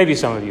 Maybe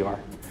some of you are,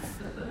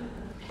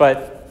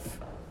 but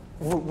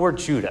we're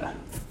Judah,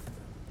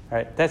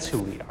 right? That's who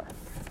we are.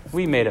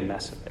 We made a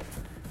mess of it.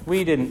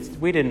 We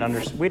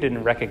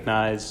didn't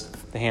recognize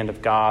the hand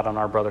of God on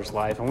our brother's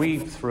life, and we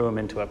threw him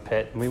into a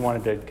pit, and we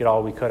wanted to get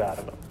all we could out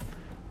of him,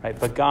 right?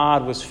 But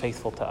God was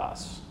faithful to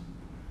us,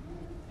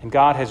 and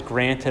God has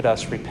granted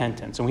us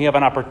repentance, and we have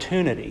an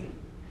opportunity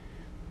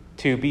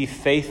to be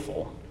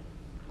faithful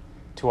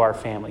to our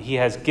family. He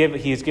has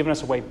given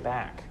us a way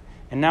back,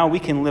 and now we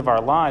can live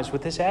our lives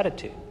with this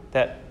attitude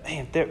that,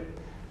 man,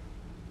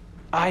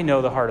 I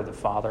know the heart of the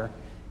Father,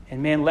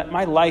 and man, let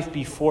my life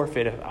be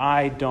forfeit if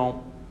I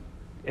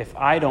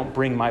don't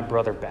bring my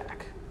brother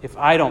back, if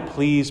I don't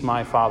please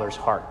my Father's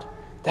heart.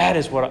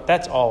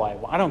 That's all I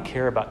want. I don't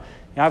care about.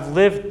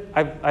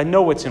 I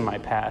know what's in my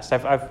past.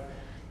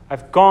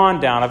 I've gone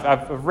down.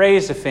 I've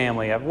raised a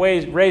family. I've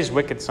raised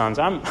wicked sons.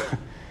 I'm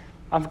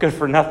good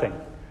for nothing.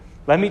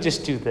 Let me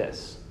just do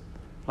this.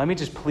 Let me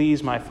just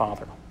please my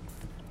Father.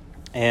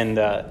 And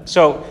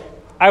so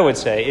I would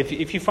say,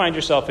 if you find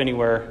yourself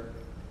anywhere,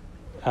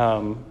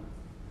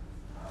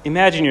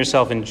 imagine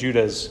yourself in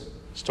Judah's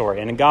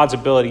story, and in God's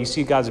ability, you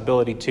see God's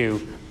ability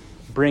to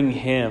bring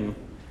him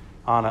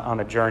on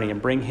a journey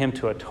and bring him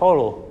to a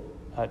total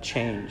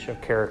change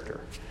of character.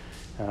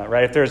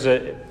 Right?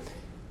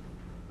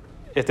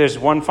 If there's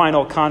one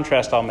final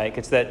contrast I'll make,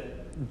 it's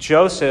that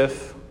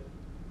Joseph,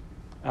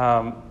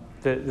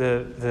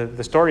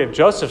 the story of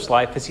Joseph's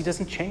life is he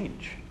doesn't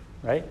change.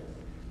 Right?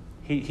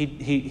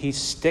 He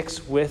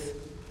sticks with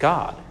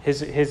God.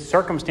 His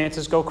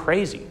circumstances go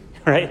crazy.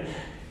 Right?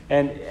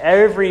 And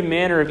every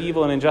manner of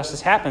evil and injustice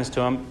happens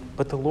to him,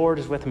 but the Lord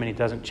is with him and he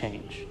doesn't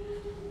change.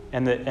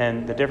 And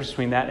the difference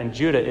between that and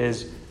Judah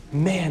is,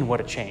 man, what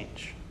a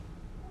change.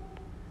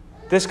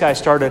 This guy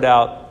started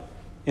out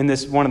in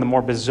this one of the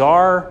more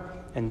bizarre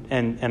and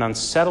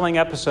unsettling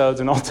episodes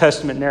in Old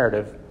Testament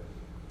narrative,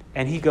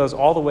 and he goes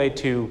all the way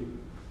to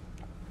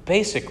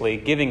basically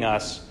giving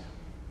us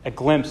a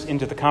glimpse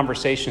into the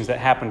conversations that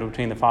happened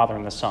between the Father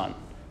and the Son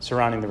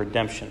surrounding the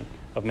redemption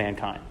of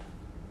mankind.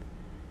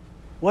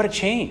 What a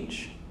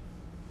change.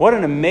 What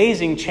an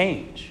amazing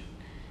change.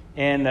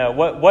 And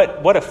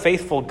what a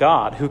faithful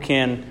God who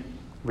can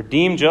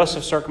redeem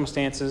Joseph's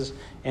circumstances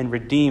and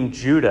redeem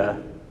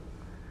Judah,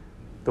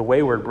 the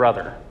wayward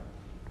brother,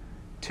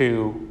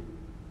 to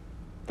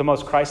the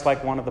most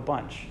Christ-like one of the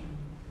bunch.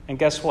 And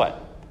guess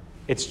what?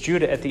 It's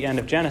Judah at the end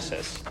of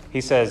Genesis.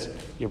 He says,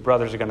 your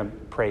brothers are going to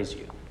praise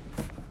you.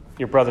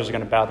 Your brothers are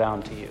going to bow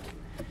down to you.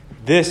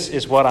 This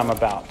is what I'm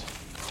about.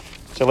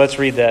 So let's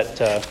read that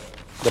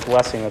the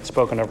blessing that's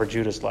spoken over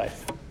Judah's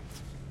life.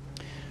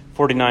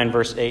 49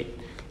 verse 8.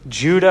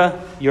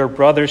 Judah, your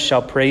brothers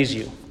shall praise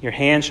you. Your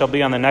hand shall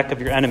be on the neck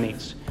of your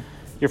enemies.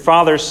 Your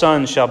father's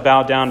sons shall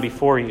bow down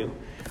before you.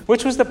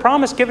 Which was the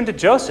promise given to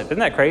Joseph. Isn't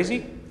that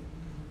crazy?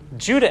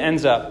 Judah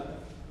ends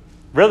up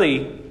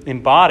really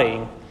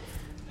embodying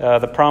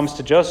the promise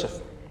to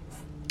Joseph.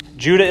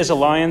 Judah is a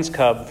lion's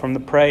cub. From the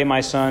prey, my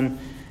son,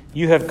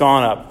 you have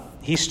gone up.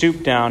 He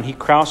stooped down. He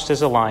crouched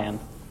as a lion.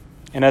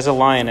 and as a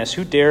lioness,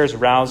 who dares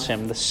rouse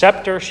him? The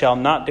scepter shall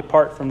not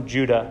depart from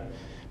Judah,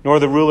 nor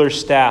the ruler's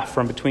staff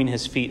from between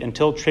his feet,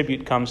 until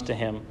tribute comes to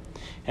him.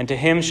 And to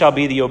him shall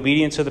be the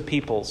obedience of the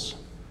peoples.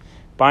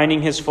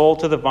 Binding his foal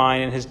to the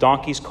vine, and his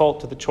donkey's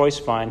colt to the choice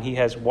vine, he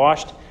has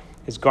washed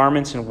his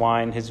garments in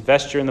wine, his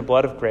vesture in the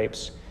blood of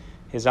grapes.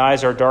 His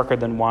eyes are darker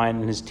than wine,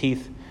 and his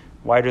teeth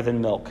whiter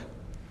than milk.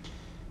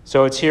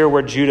 So it's here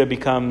where Judah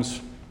becomes,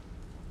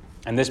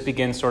 and this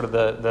begins sort of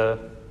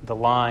the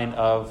line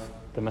of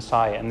the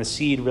Messiah, and the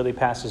seed really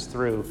passes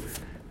through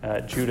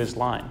Judah's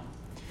line.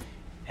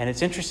 And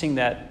it's interesting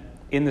that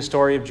in the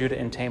story of Judah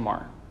and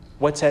Tamar,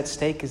 what's at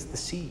stake is the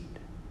seed,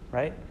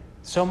 right?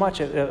 So much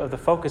of the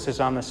focus is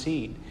on the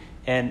seed,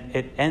 and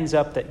it ends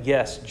up that,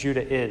 yes,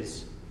 Judah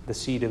is the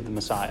seed of the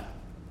Messiah.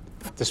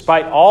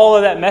 Despite all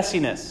of that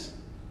messiness,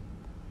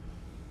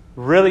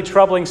 really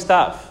troubling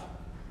stuff,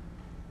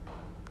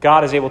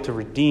 God is able to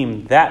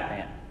redeem that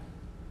man,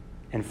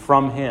 and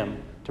from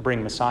him to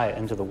bring Messiah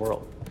into the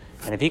world.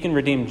 And if he can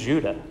redeem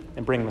Judah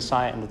and bring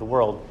Messiah into the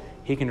world,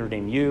 he can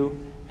redeem you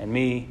and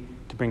me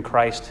to bring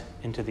Christ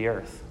into the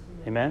earth.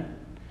 Amen?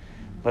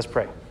 Let's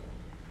pray.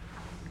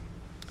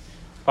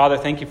 Father,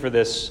 thank you for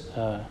this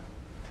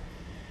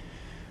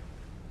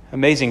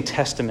amazing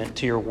testament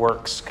to your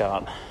works,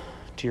 God,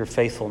 to your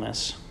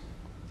faithfulness.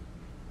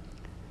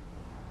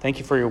 Thank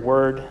you for your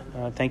word.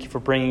 Thank you for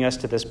bringing us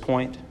to this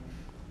point.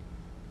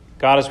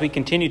 God, as we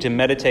continue to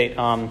meditate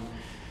on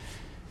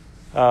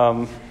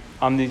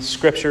these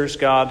scriptures,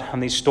 God, on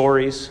these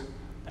stories,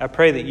 I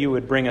pray that you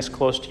would bring us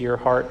close to your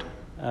heart,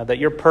 that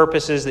your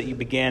purposes that you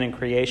began in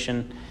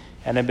creation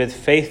and have been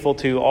faithful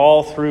to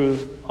all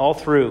through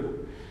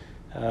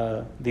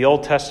the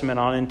Old Testament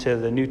on into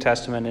the New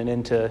Testament and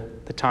into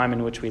the time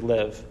in which we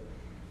live.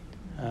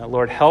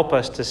 Lord, help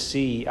us to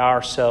see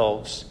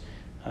ourselves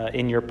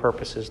in your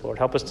purposes, Lord.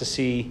 Help us to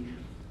see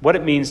what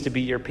it means to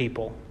be your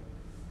people.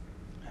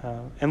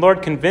 And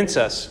Lord, convince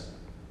us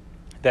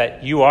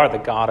that you are the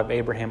God of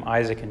Abraham,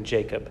 Isaac, and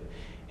Jacob,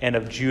 and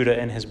of Judah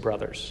and his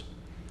brothers.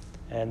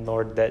 And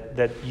Lord,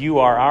 that you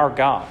are our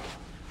God,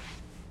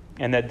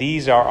 and that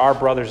these are our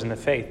brothers in the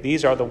faith.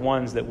 These are the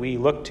ones that we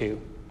look to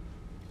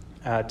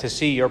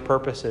see your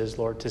purposes,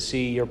 Lord, to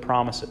see your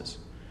promises.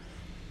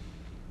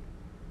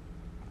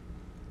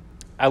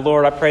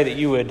 Lord, I pray that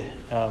you would,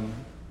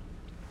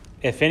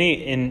 if any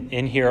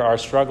in here are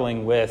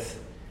struggling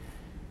with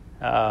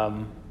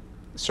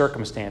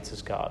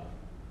circumstances, God,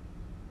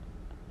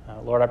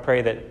 Lord, I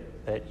pray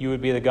that you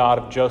would be the God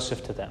of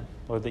Joseph to them.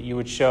 Lord, that you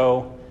would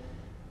show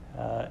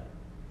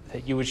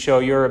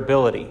your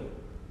ability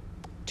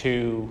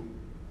to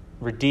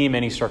redeem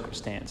any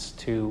circumstance,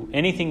 to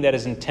anything that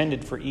is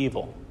intended for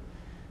evil,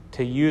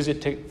 to use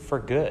it for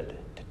good,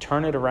 to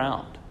turn it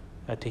around,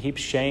 to heap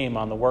shame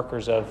on the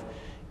workers of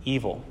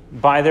evil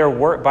by their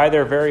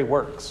very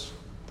works,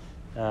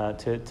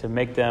 to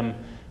make them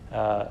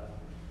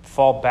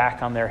fall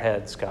back on their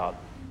heads, God.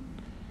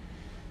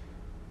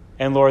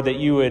 And Lord, that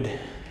you would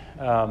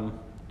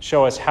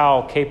show us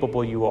how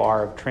capable you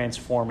are of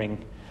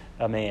transforming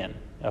a man,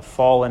 a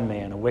fallen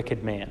man, a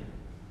wicked man,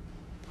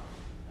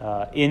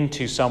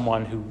 into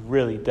someone who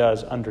really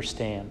does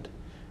understand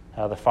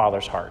the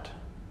Father's heart,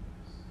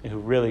 who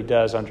really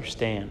does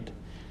understand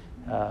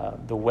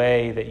the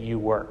way that you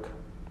work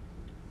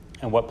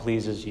and what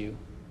pleases you.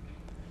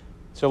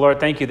 So, Lord,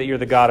 thank you that you're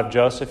the God of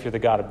Joseph, you're the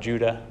God of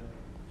Judah,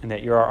 and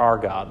that you're our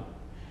God.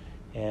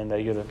 And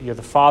you're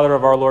the Father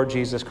of our Lord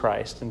Jesus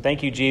Christ. And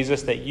thank you,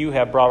 Jesus, that you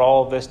have brought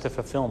all of this to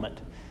fulfillment,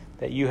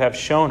 that you have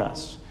shown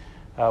us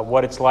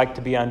what it's like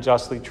to be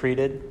unjustly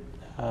treated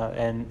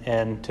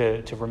and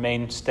to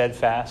remain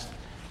steadfast.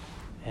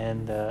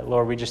 And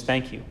Lord, we just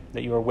thank you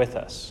that you are with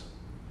us.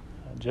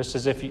 Just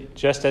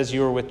as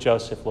you were with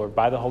Joseph, Lord,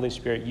 by the Holy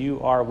Spirit,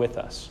 you are with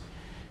us.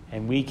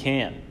 And we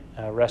can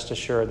rest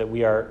assured that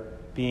we are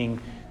being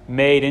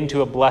made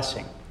into a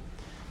blessing,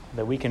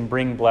 that we can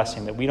bring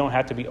blessing, that we don't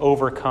have to be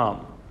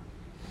overcome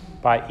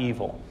by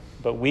evil,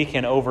 but we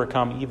can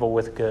overcome evil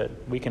with good.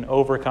 We can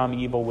overcome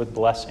evil with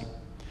blessing.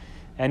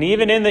 And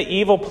even in the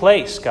evil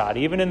place, God,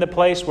 even in the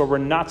place where we're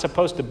not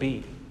supposed to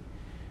be,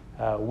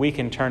 we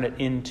can turn it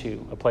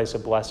into a place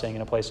of blessing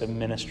and a place of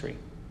ministry.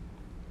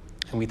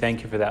 And we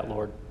thank you for that,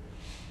 Lord.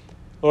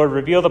 Lord,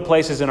 reveal the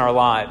places in our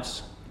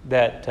lives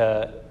that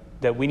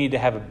we need to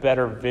have a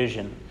better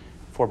vision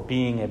for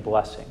being a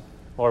blessing.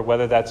 Lord,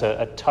 whether that's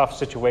a tough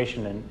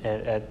situation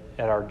at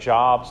our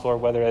jobs,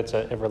 Lord, whether it's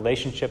a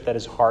relationship that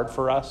is hard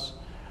for us,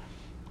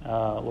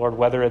 Lord,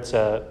 whether it's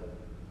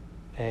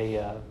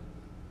an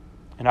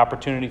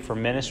opportunity for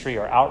ministry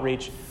or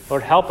outreach,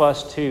 Lord, help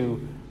us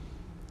to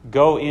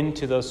go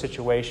into those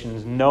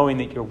situations knowing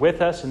that you're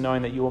with us and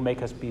knowing that you will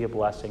make us be a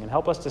blessing. And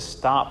help us to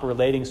stop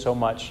relating so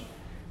much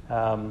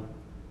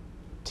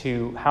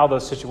to how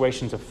those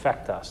situations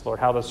affect us, Lord,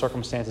 how those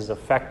circumstances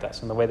affect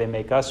us and the way they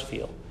make us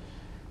feel.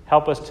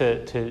 Help us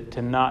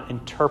to not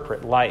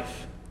interpret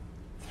life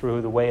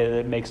through the way that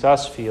it makes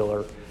us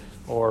feel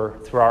or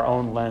through our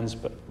own lens.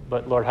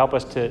 But Lord, help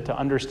us to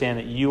understand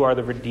that you are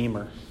the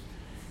Redeemer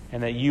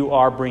and that you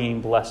are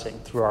bringing blessing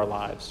through our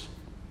lives.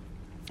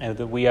 and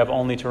that we have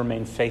only to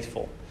remain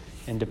faithful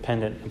and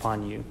dependent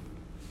upon you.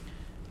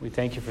 We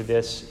thank you for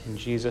this in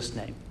Jesus'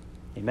 name.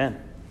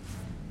 Amen.